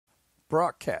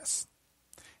broadcast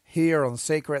here on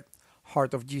Sacred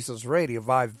Heart of Jesus Radio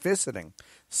by visiting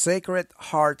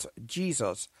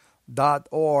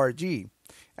sacredheartjesus.org.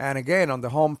 And again, on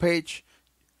the homepage,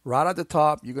 right at the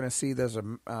top, you're going to see there's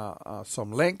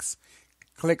some links.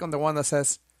 Click on the one that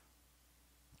says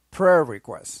prayer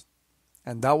request,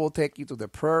 and that will take you to the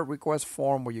prayer request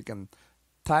form where you can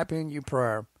type in your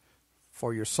prayer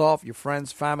for yourself, your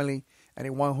friends, family,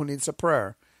 anyone who needs a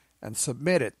prayer, and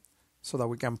submit it so that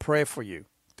we can pray for you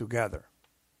together.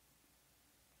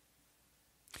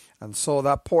 And so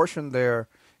that portion there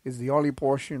is the only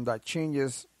portion that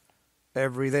changes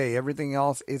every day. Everything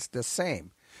else is the same.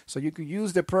 So you could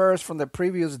use the prayers from the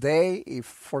previous day if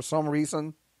for some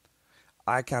reason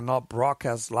I cannot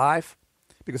broadcast live,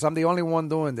 because I'm the only one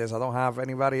doing this. I don't have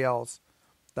anybody else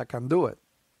that can do it.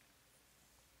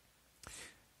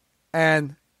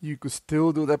 And you could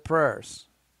still do the prayers.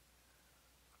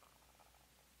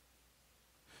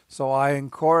 So I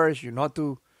encourage you not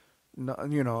to,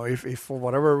 if for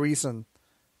whatever reason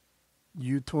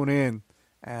you tune in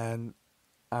and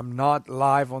I'm not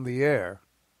live on the air,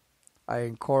 I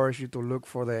encourage you to look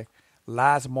for the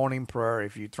last morning prayer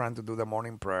if you're trying to do the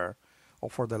morning prayer, or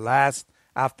for the last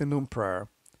afternoon prayer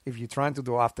if you're trying to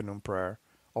do afternoon prayer,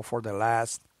 or for the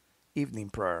last evening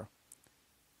prayer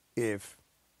if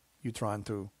you're trying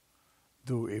to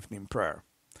do evening prayer.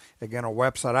 Again, our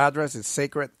website address is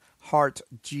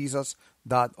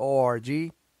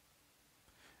sacredheartjesus.org.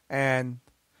 And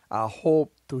I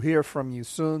hope to hear from you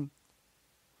soon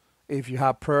if you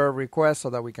have prayer requests so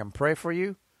that we can pray for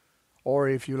you, or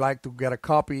if you like to get a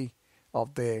copy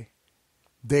of the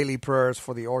daily prayers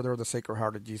for the Order of the Sacred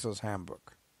Heart of Jesus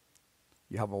handbook.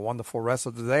 You have a wonderful rest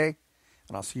of the day,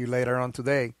 and I'll see you later on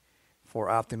today for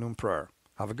afternoon prayer.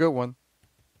 Have a good one.